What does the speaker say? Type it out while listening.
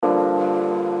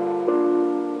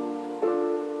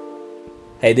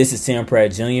Hey, this is Tim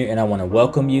Pratt Jr., and I want to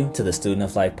welcome you to the Student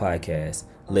of Life podcast.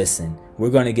 Listen, we're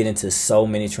going to get into so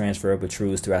many transferable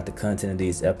truths throughout the content of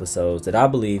these episodes that I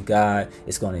believe God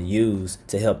is going to use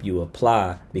to help you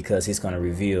apply because He's going to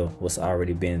reveal what's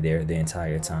already been there the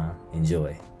entire time.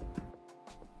 Enjoy.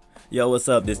 Yo, what's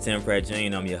up? This is Tim Pratt Jr.,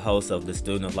 and I'm your host of the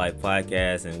Student of Life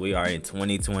podcast, and we are in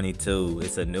 2022.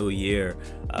 It's a new year,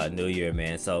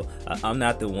 man. So I'm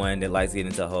not the one that likes getting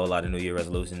into a whole lot of New Year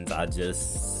resolutions.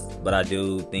 But I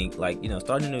do think,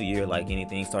 starting a new year, like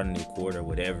anything, starting a new quarter,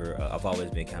 whatever, I've always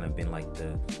been like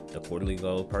the quarterly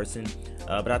goal person.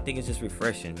 But I think it's just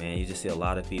refreshing, man. You just see a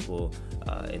lot of people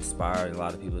inspired, a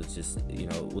lot of people just,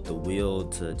 with the will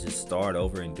to just start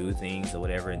over and do things or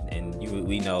whatever.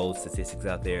 We know statistics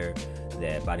out there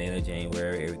that by the end of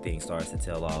January, everything starts to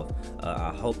tail off.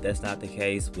 I hope that's not the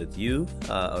case with you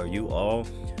or you all.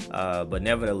 But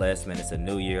nevertheless, man, it's a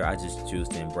new year. I just choose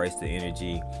to embrace the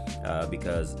energy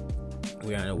because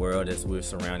we're in a world that we're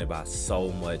surrounded by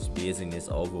so much busyness,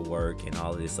 overwork, and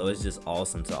all of this. So it's just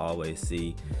awesome to always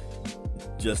see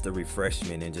just the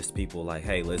refreshment and just people like,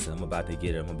 hey, listen, I'm about to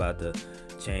get it. I'm about to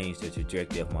change the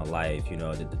trajectory of my life,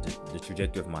 the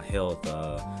trajectory of my health,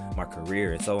 my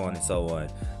career, and so on and so on.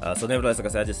 So nevertheless, like I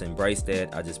said, I just embrace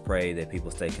that. I just pray that people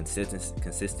stay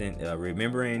consistent,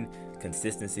 remembering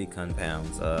consistency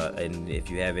compounds. And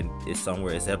if you haven't, it's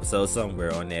episode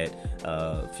somewhere on that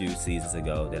a few seasons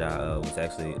ago that I was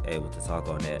actually able to talk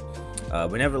on that.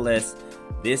 But nevertheless,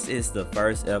 this is the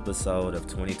first episode of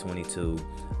 2022.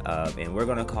 And we're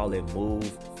going to call it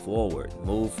Move Forward,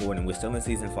 and we're still in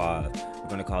season 5. We're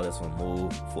going to call this one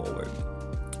Move Forward.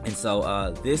 And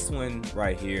so this one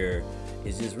right here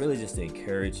is just to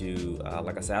encourage you.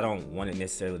 Like I said, I don't want it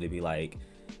necessarily to be like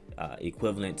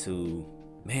equivalent to,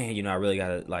 man, I really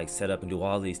got to set up and do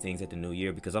all these things at the new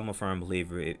year, because I'm a firm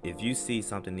believer. If you see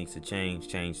something needs to change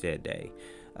that day.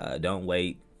 Don't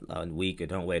wait a week, or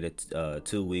don't wait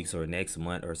 2 weeks or next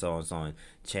month or so on and so on.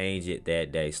 Change it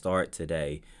that day. Start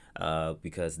today,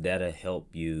 because that'll help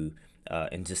you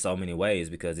in just so many ways,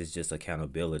 because it's just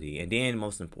accountability. And then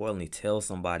most importantly,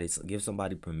 give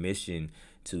somebody permission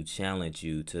to challenge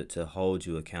you, to hold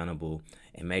you accountable,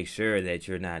 and make sure that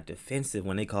you're not defensive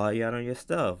when they call you out on your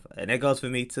stuff. And that goes for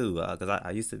me too, because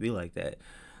I used to be like that.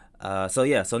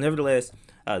 So nevertheless,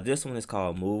 this one is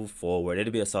called Move Forward.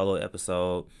 It'll be a solo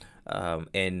episode.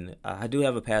 And I do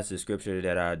have a passage of scripture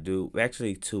that I do,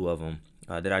 actually 2 of them,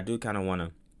 that I do kind of want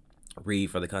to read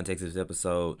for the context of this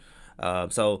episode.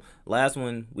 So last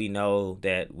one, we know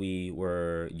that we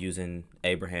were using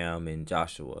Abraham and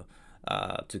Joshua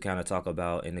to kind of talk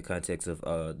about in the context of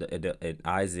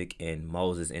Isaac and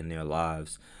Moses in their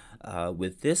lives.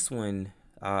 With this one,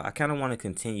 I kind of want to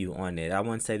continue on that. I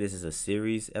wouldn't say this is a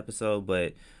series episode,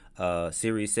 but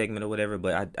series segment or whatever,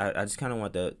 but I just kind of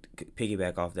want to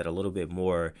piggyback off that a little bit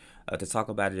more to talk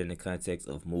about it in the context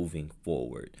of moving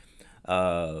forward.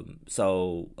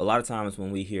 So a lot of times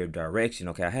when we hear direction,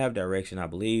 okay, I have direction, I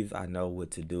believe I know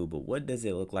what to do, but what does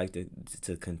it look like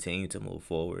to continue to move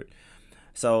forward?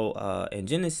 So in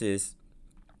Genesis,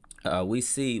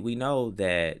 we know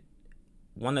that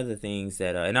one of the things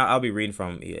that, and I'll be reading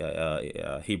from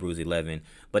Hebrews 11,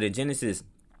 but in Genesis,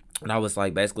 and I was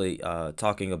basically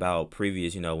talking about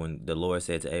previous, when the Lord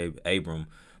said to Abram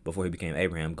before he became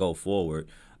Abraham, go forward.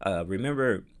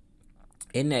 Remember,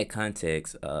 in that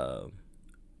context,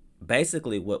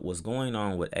 basically what was going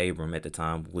on with Abram at the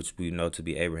time, which we know to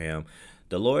be Abraham,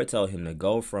 the Lord told him to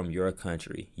go from your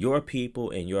country, your people,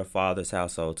 and your father's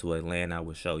household to a land I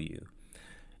will show you.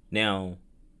 Now,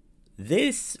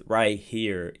 this right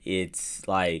here, it's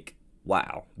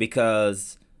wow,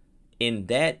 because in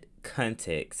that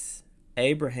context,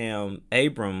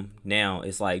 Abram now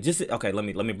is okay, let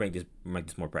me make this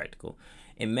more practical.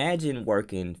 Imagine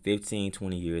working 15,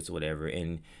 20 years or whatever,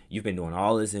 and you've been doing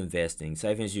all this investing.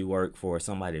 Say for instance, you work for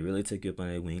somebody that really took you up on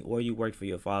their wing, or you work for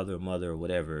your father or mother or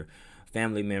whatever,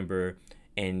 family member,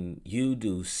 and you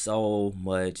do so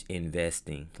much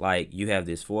investing. You have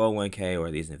this 401k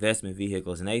or these investment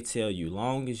vehicles, and they tell you,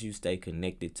 long as you stay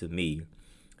connected to me,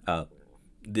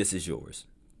 this is yours.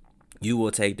 You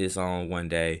will take this on one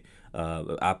day.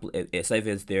 Say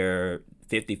if they're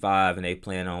 55 and they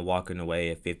plan on walking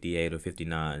away at 58 or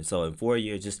 59. So in 4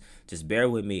 years, just bear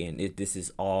with me, and this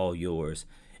is all yours.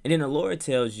 And then the Lord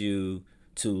tells you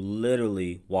to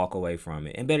literally walk away from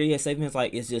it. And better yet, say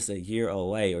it's just a year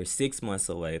away or 6 months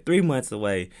away, 3 months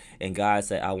away, and God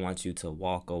said, I want you to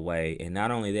walk away. And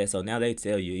not only that, so now they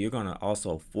tell you you're going to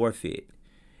also forfeit.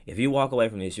 If you walk away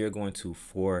from this, you're going to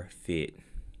forfeit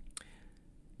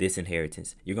this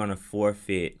inheritance. You're going to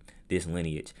forfeit this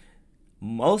lineage.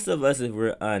 Most of us, if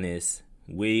we're honest,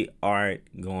 we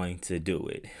aren't going to do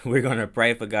it. We're going to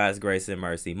pray for God's grace and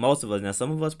mercy. Most of us, now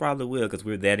some of us probably will because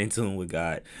we're that in tune with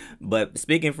God. But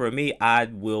speaking for me, I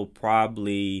will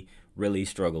probably really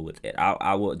struggle with it.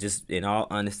 I will just, in all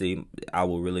honesty, I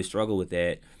will really struggle with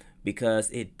that because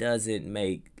it doesn't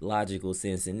make logical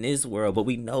sense in this world. But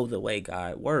we know the way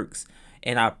God works.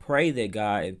 And I pray that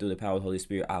God, and through the power of the Holy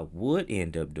Spirit, I would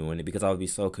end up doing it because I would be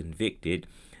so convicted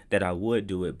that I would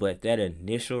do it. But that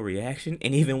initial reaction,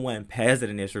 and even when past that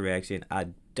initial reaction, I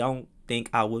don't think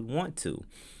I would want to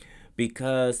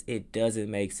because it doesn't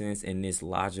make sense in this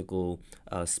logical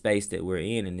space that we're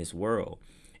in this world.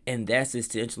 And that's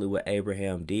essentially what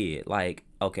Abraham did. Like,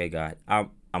 okay, God,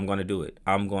 I'm going to do it.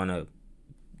 I'm going to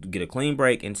get a clean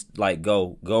break and like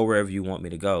go wherever you want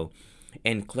me to go.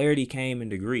 And clarity came in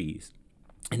degrees.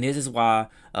 And this is why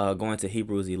going to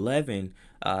Hebrews 11,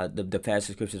 the passage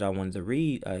of scripture that I wanted to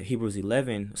read, Hebrews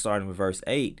 11, starting with verse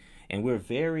 8. And we're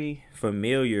very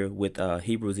familiar with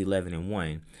Hebrews 11 and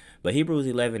 1. But Hebrews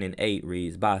 11 and 8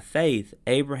 reads, by faith,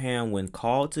 Abraham, when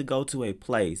called to go to a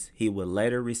place he would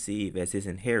later receive as his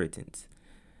inheritance.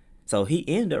 So he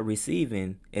ended up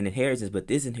receiving an inheritance, but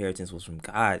this inheritance was from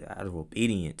God out of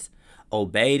obedience.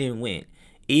 Obeyed and went,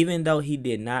 even though he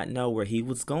did not know where he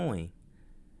was going.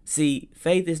 See,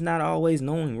 faith is not always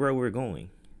knowing where we're going.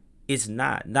 It's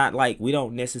not like we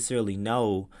don't necessarily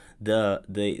know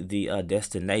the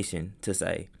destination to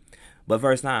say. But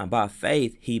verse 9, by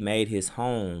faith he made his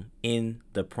home in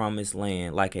the promised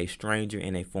land like a stranger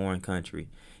in a foreign country.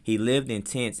 He lived in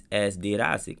tents as did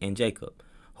Isaac and Jacob,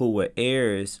 who were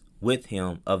heirs with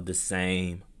him of the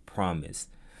same promise.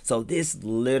 So this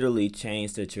literally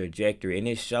changed the trajectory, and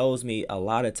it shows me a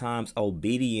lot of times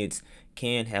obedience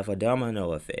can have a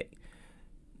domino effect.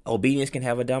 Obedience can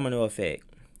have a domino effect.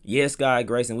 Yes, God,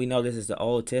 grace, and we know this is the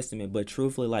Old Testament, but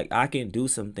truthfully, like I can do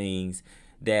some things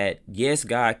that, yes,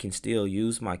 God can still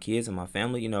use my kids and my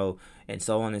family, and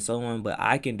so on and so on, but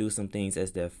I can do some things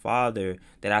as their father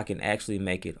that I can actually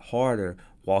make it harder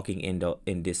walking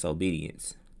in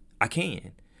disobedience. I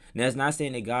can. Now, it's not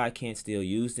saying that God can't still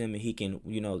use them and he can,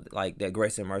 like that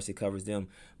grace and mercy covers them,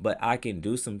 but I can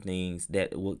do some things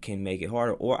that can make it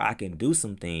harder, or I can do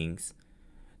some things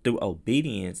through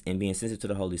obedience and being sensitive to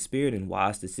the Holy Spirit and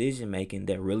wise decision making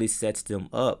that really sets them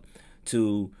up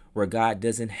to where God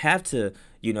doesn't have to,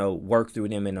 work through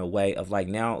them in a way of like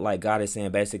now, like God is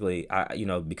saying basically,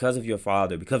 because of your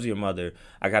father, because of your mother,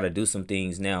 I got to do some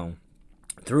things now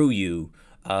through you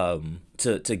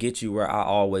to get you where I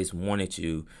always wanted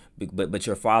you. But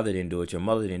your father didn't do it, your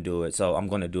mother didn't do it, so I'm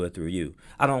going to do it through you.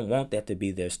 I don't want that to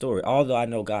be their story. Although I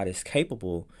know God is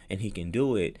capable and he can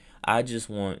do it, I just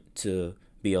want to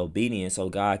be obedient so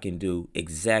God can do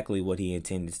exactly what he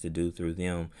intends to do through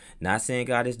them. Not saying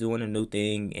God is doing a new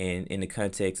thing and in the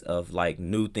context of like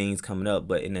new things coming up,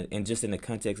 but in just in the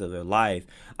context of their life,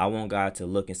 I want God to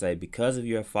look and say, because of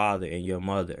your father and your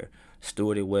mother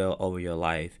stewarded well over your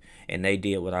life and they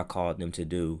did what I called them to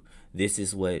do, this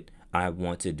is what I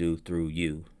want to do through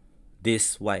you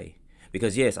this way.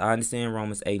 Because yes, I understand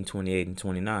Romans 8 and 28 and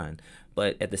 29.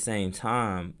 But at the same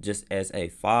time, just as a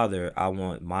father, I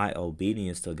want my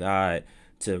obedience to God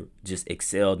to just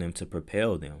excel them, to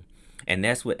propel them. And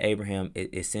that's what Abraham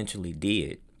essentially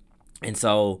did. And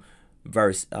so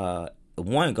verse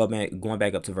 1, going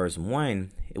back up to verse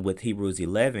 1 with Hebrews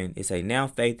 11, it say, now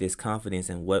faith is confidence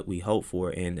in what we hope for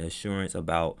and assurance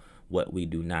about what we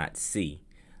do not see.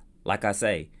 Like I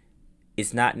say,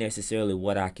 it's not necessarily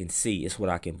what I can see, it's what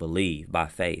I can believe by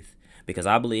faith. Because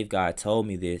I believe God told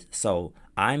me this, so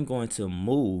I'm going to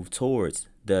move towards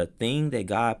the thing that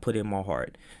God put in my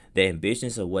heart. The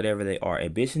ambitions or whatever they are.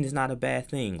 Ambition is not a bad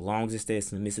thing, long as it stays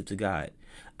submissive to God.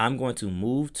 I'm going to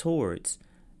move towards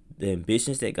the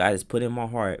ambitions that God has put in my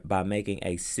heart by making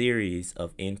a series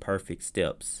of imperfect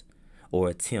steps or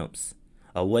attempts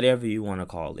or whatever you want to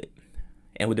call it.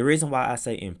 And the reason why I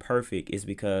say imperfect is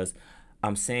because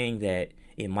I'm saying that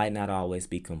it might not always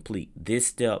be complete. This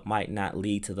step might not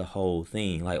lead to the whole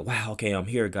thing. Like, wow, okay, I'm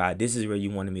here, God. This is where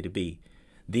you wanted me to be.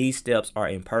 These steps are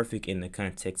imperfect in the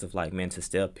context of like, man, to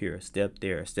step here, step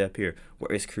there, step here,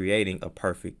 where it's creating a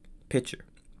perfect picture.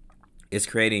 It's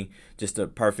creating just a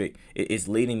perfect, it's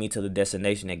leading me to the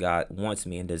destination that God wants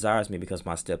me and desires me because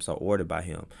my steps are ordered by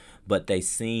him. But they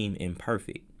seem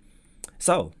imperfect.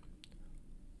 So,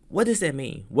 what does that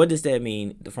mean? What does that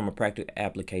mean from a practical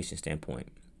application standpoint?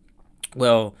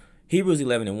 Well, Hebrews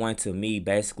 11 and 1 to me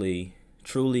basically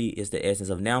truly is the essence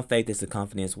of now faith is the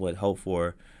confidence what hope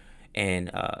for.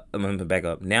 And I'm going to back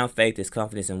up. Now faith is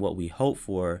confidence in what we hope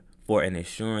for an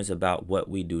assurance about what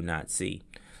we do not see.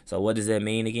 So what does that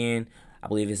mean again? I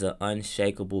believe it's an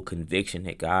unshakable conviction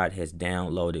that God has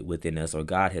downloaded within us, or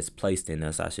God has placed in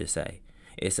us, I should say.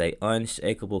 It's a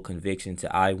unshakable conviction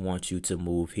to, I want you to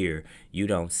move here. You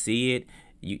don't see it.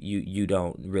 You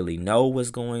don't really know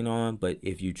what's going on, but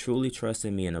if you truly trust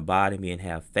in me and abide in me and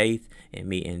have faith in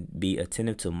me and be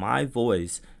attentive to my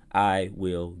voice, I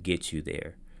will get you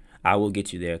there. I will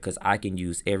get you there because I can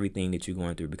use everything that you're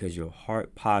going through because your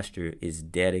heart posture is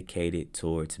dedicated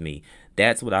towards me.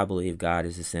 That's what I believe God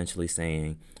is essentially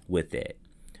saying with that,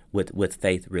 with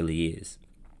faith really is.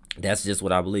 That's just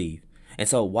what I believe. And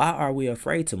so why are we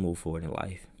afraid to move forward in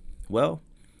life? Well,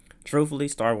 truthfully,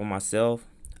 start with myself.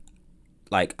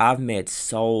 Like, I've met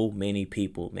so many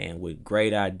people, man, with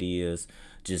great ideas,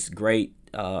 just great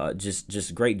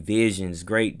just great visions,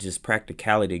 great just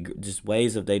practicality, just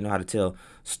ways of they know how to tell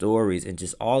stories and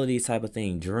just all of these type of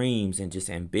things, dreams and just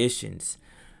ambitions.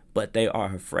 But they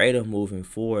are afraid of moving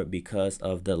forward because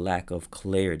of the lack of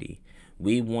clarity.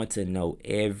 We want to know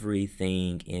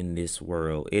everything in this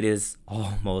world. It is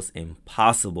almost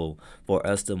impossible for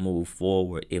us to move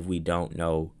forward if we don't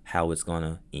know how it's going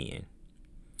to end.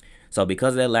 So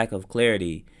because of that lack of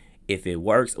clarity, if it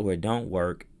works or it don't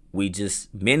work,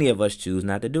 many of us choose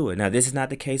not to do it. Now, this is not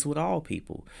the case with all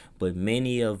people, but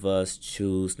many of us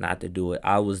choose not to do it.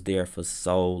 I was there for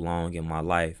so long in my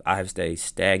life. I have stayed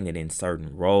stagnant in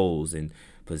certain roles and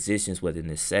positions within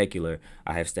the secular.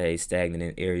 I have stayed stagnant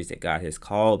in areas that God has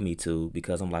called me to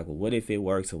because I'm like, well, what if it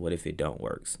works or what if it don't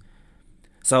works?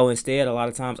 So instead, a lot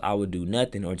of times I would do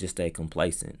nothing or just stay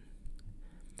complacent,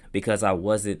 because I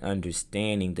wasn't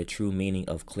understanding the true meaning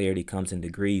of clarity comes in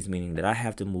degrees, meaning that I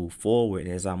have to move forward.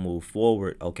 And as I move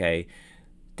forward, okay,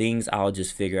 things I'll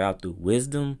just figure out through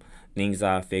wisdom, things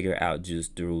I'll figure out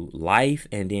just through life,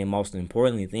 and then most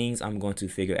importantly, things I'm going to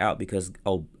figure out because,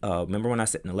 remember when I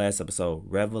said in the last episode,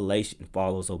 revelation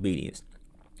follows obedience.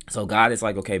 So God is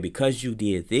like, okay, because you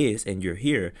did this and you're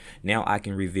here, now I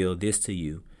can reveal this to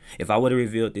you. If I would have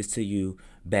revealed this to you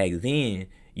back then,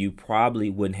 you probably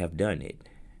wouldn't have done it.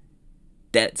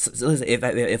 Listen,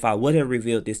 if I would have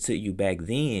revealed this to you back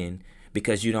then,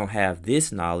 because you don't have this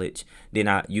knowledge,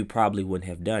 then you probably wouldn't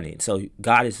have done it. So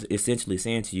God is essentially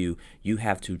saying to you, you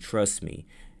have to trust me.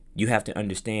 You have to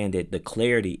understand that the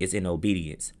clarity is in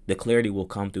obedience. The clarity will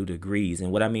come through degrees.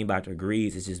 And what I mean by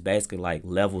degrees is just basically like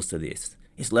levels to this.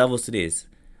 It's levels to this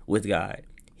with God.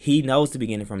 He knows the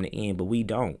beginning from the end, but we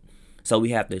don't. So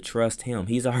we have to trust him.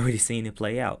 He's already seen it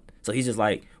play out. So he's just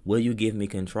like, will you give me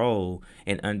control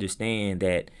and understand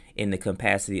that in the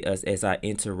capacity as I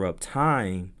interrupt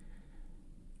time,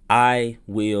 I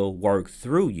will work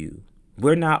through you.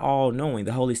 We're not all knowing.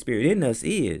 The Holy Spirit in us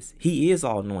is. He is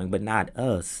all knowing, but not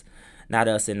us. Not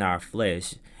us in our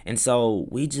flesh. And so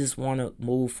we just want to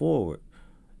move forward.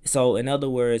 So in other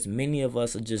words, many of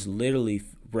us are just literally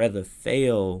rather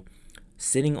fail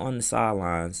sitting on the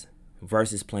sidelines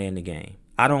versus playing the game.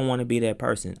 I don't want to be that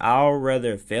person. I'll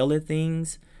rather fail at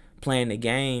things playing the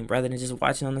game rather than just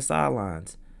watching on the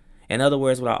sidelines. In other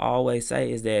words, what I always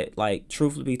say is that, like,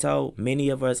 truthfully be told, many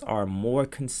of us are more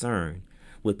concerned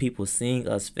with people seeing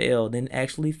us fail than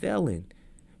actually failing.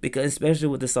 Because especially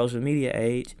with the social media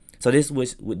age, so this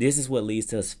is what leads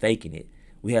to us faking it.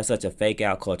 We have such a fake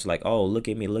out culture, like, oh, look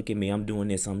at me, I'm doing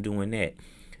this, I'm doing that.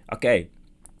 Okay,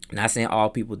 not saying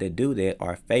all people that do that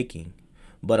are faking,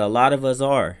 but a lot of us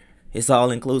are. It's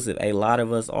all inclusive. A lot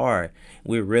of us are.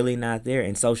 We're really not there.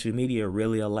 And social media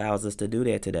really allows us to do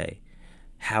that today.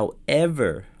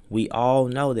 However, we all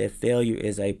know that failure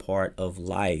is a part of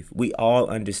life. We all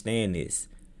understand this.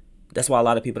 That's why a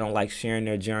lot of people don't like sharing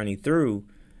their journey through.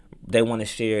 They want to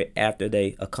share it after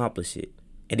they accomplish it.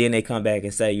 And then they come back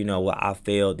and say, you know, well, I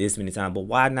failed this many times. But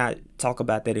why not talk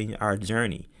about that in our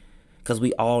journey? Because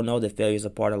we all know that failure is a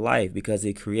part of life, because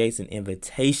it creates an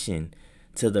invitation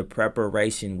to the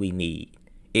preparation we need.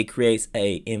 It creates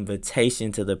a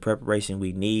invitation to the preparation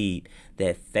we need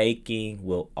that faking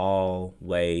will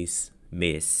always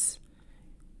miss.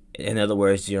 In other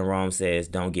words, Jerome says,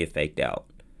 don't get faked out.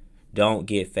 Don't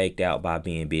get faked out by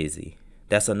being busy.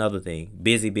 That's another thing.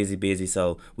 Busy.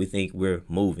 So we think we're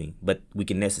moving, but we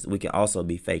can also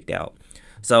be faked out.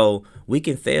 So we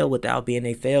can fail without being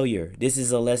a failure. This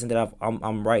is a lesson that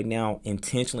I'm right now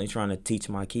intentionally trying to teach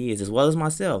my kids as well as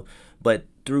myself. But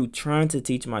through trying to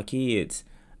teach my kids,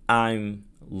 I'm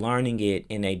learning it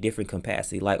in a different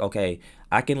capacity. Like, okay,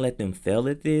 I can let them fail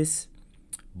at this,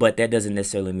 but that doesn't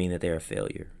necessarily mean that they're a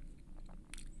failure.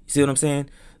 See what I'm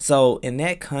saying? So in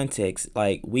that context,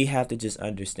 like, we have to just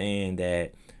understand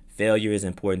that failure is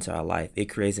important to our life. It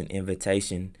creates an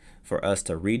invitation for us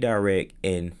to redirect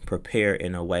and prepare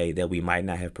in a way that we might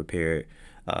not have prepared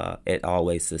at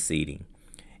always succeeding.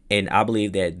 And I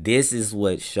believe that this is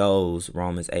what shows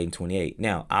Romans 8:28.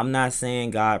 Now, I'm not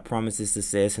saying God promises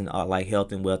success and like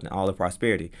health and wealth and all of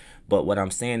prosperity. But what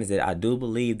I'm saying is that I do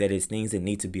believe that it's things that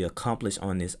need to be accomplished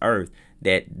on this earth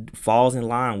that falls in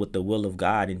line with the will of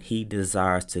God. And he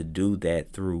desires to do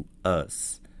that through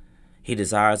us. He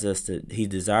desires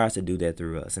to do that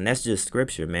through us. And that's just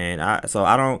scripture, man.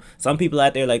 Some people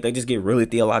out there, like, they just get really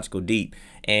theological deep.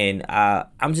 And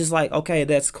I'm just like, okay,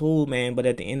 that's cool, man. But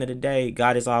at the end of the day,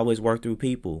 God has always worked through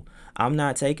people. I'm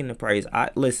not taking the praise.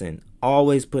 Listen,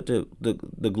 always put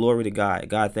the glory to God.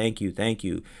 God, thank you.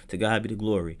 To God be the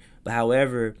glory. But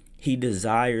however, he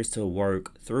desires to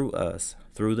work through us,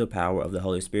 through the power of the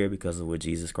Holy Spirit, because of what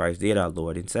Jesus Christ did, our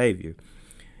Lord and Savior.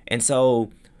 And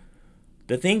so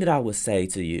the thing that I would say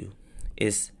to you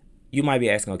is, you might be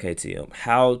asking, okay, Tim,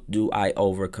 how do I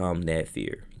overcome that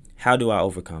fear? How do I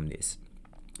overcome this?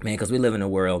 Man, because we live in a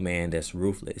world, man, that's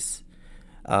ruthless.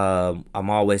 I'm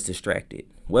always distracted.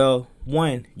 Well,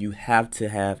 one, you have to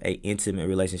have an intimate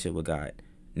relationship with God.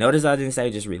 Notice I didn't say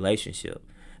just relationship,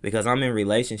 because I'm in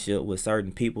relationship with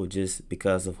certain people just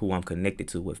because of who I'm connected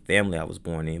to, what family I was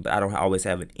born in, but I don't always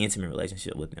have an intimate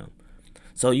relationship with them.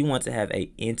 So you want to have an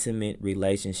intimate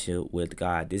relationship with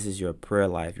God. This is your prayer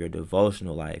life, your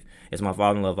devotional life. As my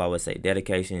father-in-law always say,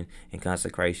 dedication and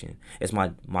consecration. It's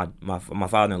my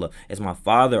father-in-law. As my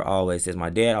father always says, my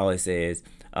dad always says,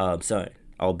 son,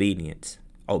 obedience.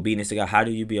 Obedience to God. How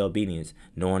do you be obedient?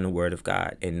 Knowing the word of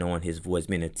God and knowing his voice,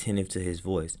 being attentive to his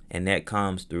voice. And that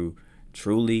comes through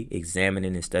truly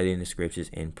examining and studying the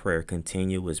scriptures and prayer,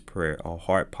 continuous prayer, a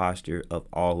heart posture of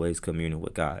always communing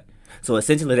with God. So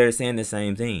essentially, they're saying the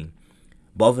same thing.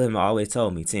 Both of them always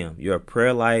told me, Tim, your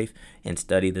prayer life and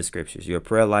study the scriptures. Your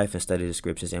prayer life and study the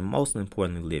scriptures, and most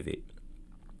importantly, live it.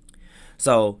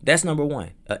 So that's number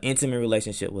one, an intimate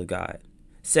relationship with God.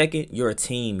 Second, your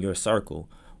team, your circle.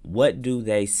 What do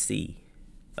they see?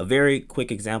 A very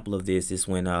quick example of this is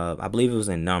when I believe it was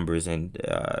in Numbers, and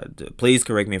please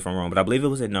correct me if I'm wrong, but I believe it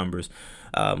was in Numbers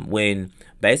when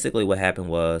basically what happened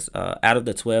was out of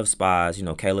the 12 spies,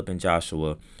 Caleb and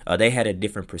Joshua, they had a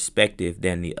different perspective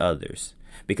than the others,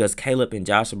 because Caleb and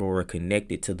Joshua were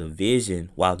connected to the vision,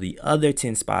 while the other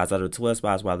 10 spies, out of the 12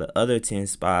 spies, while the other 10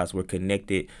 spies were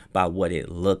connected by what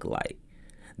it looked like.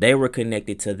 They were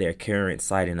connected to their current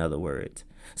sight, in other words.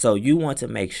 So you want to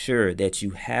make sure that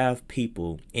you have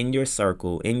people in your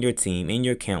circle, in your team, in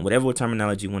your camp, whatever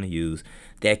terminology you want to use,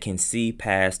 that can see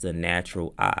past the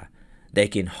natural eye. They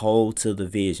can hold to the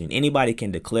vision. Anybody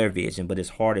can declare vision, but it's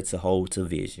harder to hold to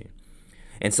vision.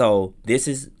 And so this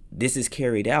is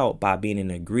carried out by being in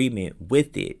agreement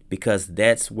with it, because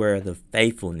that's where the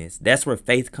faithfulness, that's where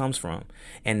faith comes from,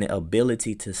 and the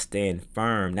ability to stand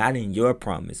firm, not in your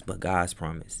promise, but God's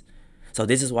promise. So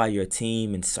this is why your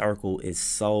team and circle is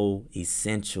so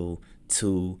essential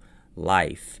to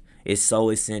life. It's so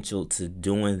essential to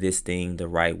doing this thing the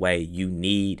right way. You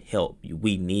need help.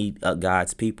 We need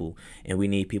God's people, and we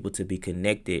need people to be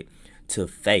connected to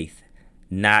faith,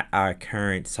 not our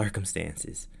current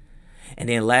circumstances. And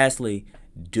then lastly,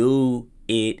 do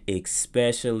it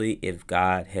especially if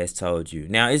God has told you.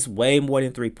 Now, it's way more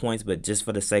than 3 points, but just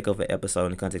for the sake of an episode,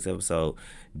 in the context of the episode,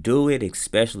 do it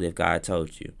especially if God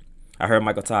told you. I heard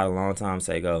Michael Todd a long time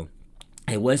say,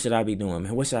 hey, what should I be doing,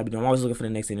 man? What should I be doing? I'm always looking for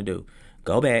the next thing to do.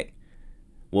 Go back.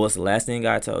 What's the last thing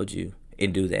God told you?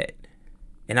 And do that.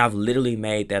 And I've literally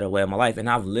made that a way of my life. And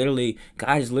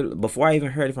before I even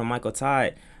heard it from Michael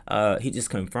Todd, he just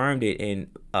confirmed it.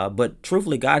 And but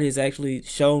truthfully, God has actually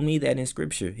shown me that in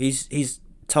scripture. He's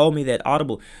told me that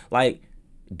audible, like,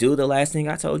 do the last thing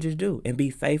I told you to do and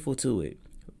be faithful to it.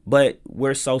 But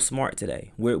we're so smart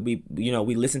today. We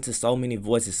listen to so many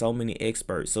voices, so many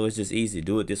experts. So it's just easy.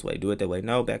 Do it this way, do it that way.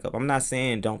 No, back up. I'm not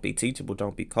saying don't be teachable,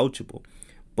 don't be coachable.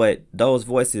 But those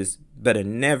voices better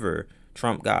never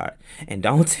trump God. And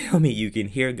don't tell me you can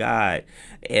hear God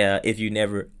if you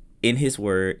never in his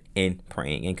word and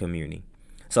praying and communing.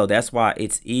 So that's why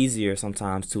it's easier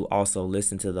sometimes to also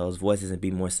listen to those voices and be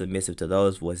more submissive to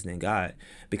those voices than God,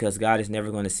 because God is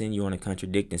never going to send you on a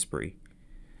contradicting spree.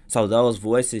 So those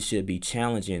voices should be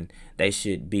challenging. They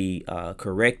should be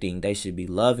correcting. They should be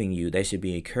loving you. They should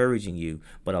be encouraging you.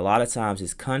 But a lot of times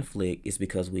this conflict is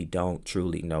because we don't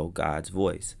truly know God's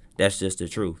voice. That's just the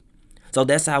truth. So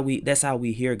that's how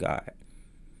we hear God.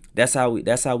 That's how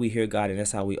we hear God, and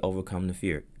that's how we overcome the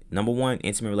fear. Number one,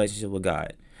 intimate relationship with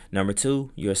God. Number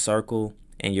two, your circle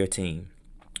and your team,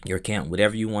 your camp,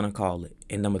 whatever you want to call it.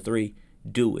 And number three,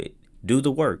 do it. Do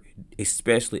the work,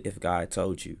 especially if God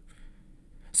told you.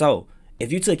 So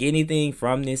if you took anything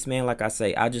from this, man, like I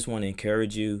say, I just want to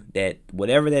encourage you that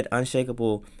whatever that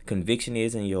unshakable conviction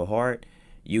is in your heart,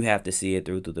 you have to see it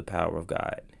through the power of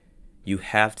God. You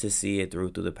have to see it through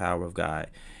the power of God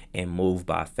and move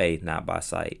by faith, not by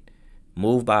sight.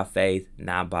 Move by faith,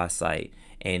 not by sight.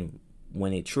 And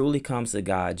when it truly comes to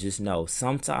God, just know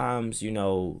sometimes,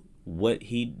 what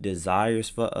he desires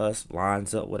for us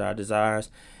lines up with our desires.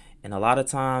 And a lot of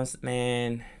times,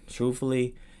 man,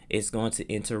 truthfully, it's going to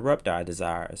interrupt our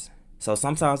desires. So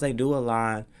sometimes they do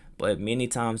align, but many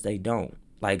times they don't.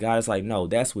 Like God is like, no,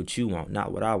 that's what you want,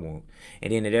 not what I want.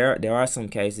 And then there are some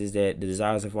cases that the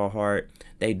desires of our heart,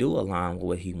 they do align with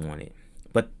what he wanted.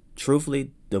 But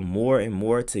truthfully, the more and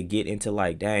more to get into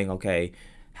like, dang, okay,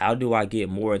 how do I get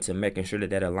more into making sure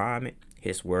that alignment?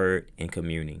 His word and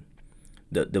communing.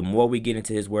 The more we get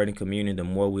into his word and communion, the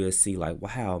more we'll see like,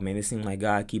 wow, man, it seems like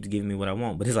God keeps giving me what I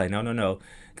want. But it's like, no.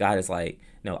 God is like,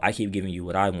 no, I keep giving you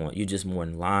what I want. You're just more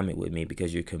in alignment with me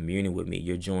because you're communing with me.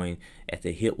 You're joined at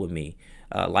the hip with me.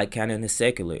 Like kind of in the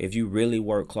secular, if you really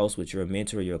work close with your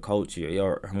mentor, your coach,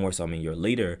 your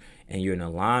leader, and you're in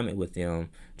alignment with them,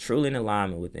 truly in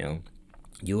alignment with them,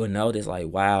 you will notice like,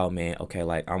 wow, man, okay,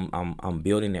 like I'm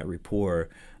building that rapport.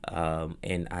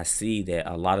 And I see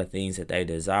that a lot of things that they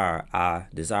desire, I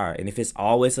desire. And if it's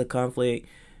always a conflict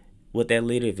with that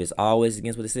leader, if it's always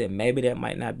against what they said, maybe that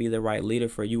might not be the right leader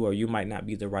for you, or you might not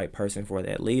be the right person for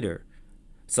that leader.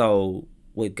 So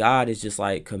with God, it's just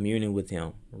like communing with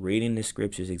him, reading the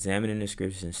scriptures, examining the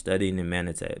scriptures, and studying and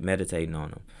meditating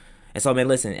on them. And so, man,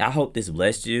 listen, I hope this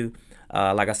blessed you.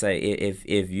 Like I say,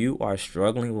 if you are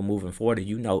struggling with moving forward, or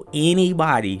you know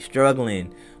anybody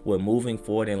struggling with moving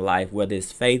forward in life, whether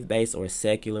it's faith-based or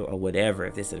secular or whatever,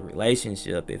 if it's a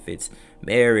relationship, if it's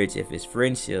marriage, if it's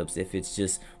friendships, if it's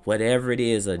just whatever it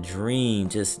is, a dream,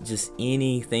 just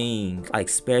anything, like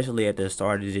especially at the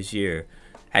start of this year,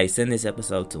 hey, send this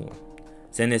episode to them.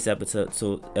 Send this episode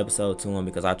to them,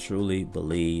 because I truly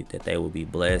believe that they will be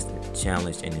blessed,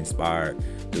 challenged, and inspired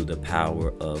through the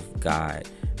power of God.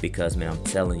 Because, man, I'm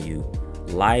telling you,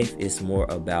 life is more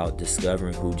about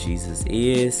discovering who Jesus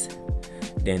is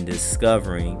than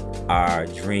discovering our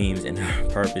dreams and our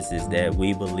purposes that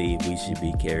we believe we should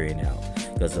be carrying out.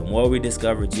 Because the more we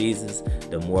discover Jesus,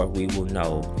 the more we will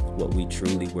know what we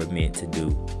truly were meant to do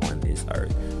on this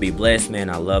earth. Be blessed,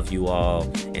 man. I love you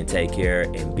all, and take care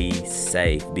and be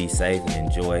safe. Be safe and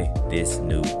enjoy this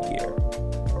new year.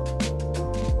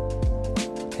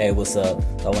 Hey, what's up?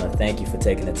 I want to thank you for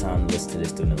taking the time to listen to the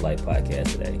Student of Life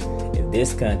podcast today. If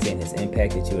this content has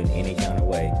impacted you in any kind of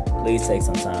way, please take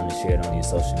some time to share it on your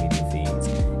social media feeds.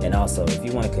 And also, if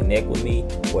you want to connect with me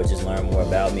or just learn more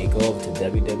about me, go over to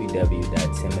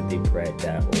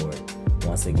www.timothypratt.org.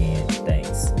 Once again,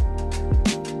 thanks.